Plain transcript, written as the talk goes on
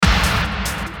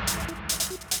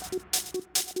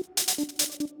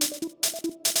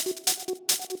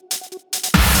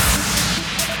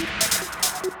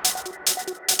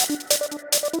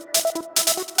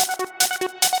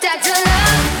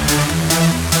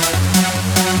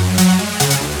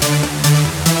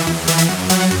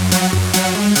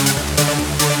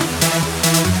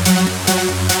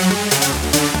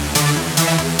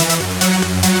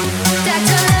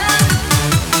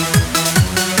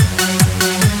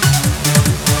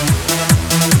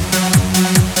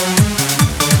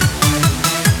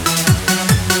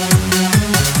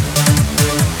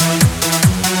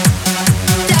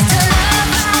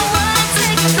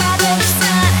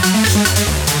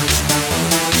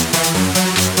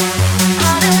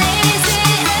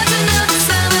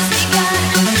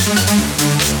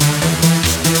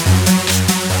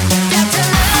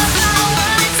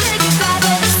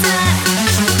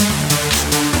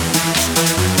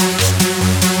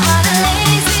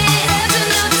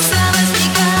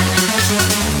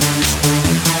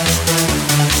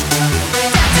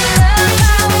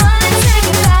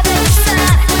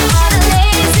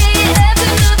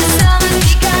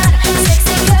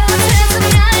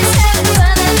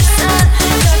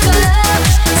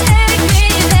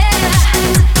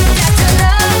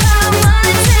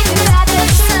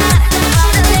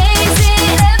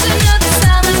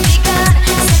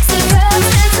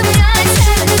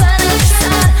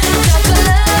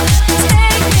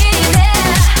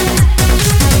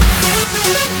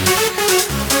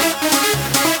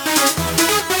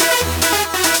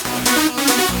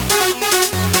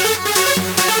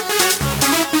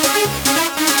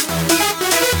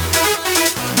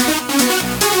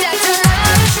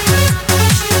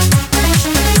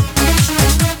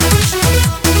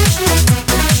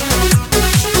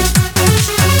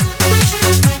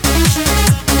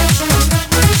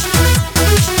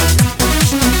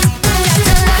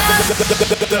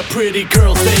Pretty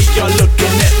girls, they are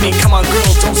looking at me. Come on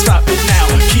girl, don't stop it now.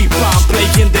 Keep on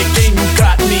playing the game, you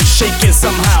got me shaking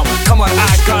somehow. Come on,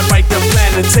 I got right the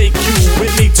plan to take you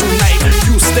with me tonight.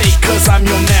 You stay cause I'm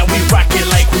your man, we rock it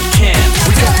like we can.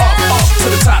 We go up, up to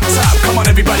the top, top. Come on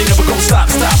everybody, never go stop,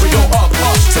 stop. We go up,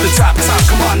 up to the top, top.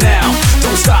 Come on now,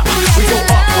 don't stop. We go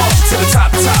up, up to the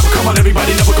top, top. Come on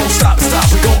everybody, never go stop, stop.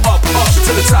 We go up, up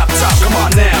to the top, top. Come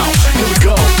on now, here we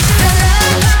go.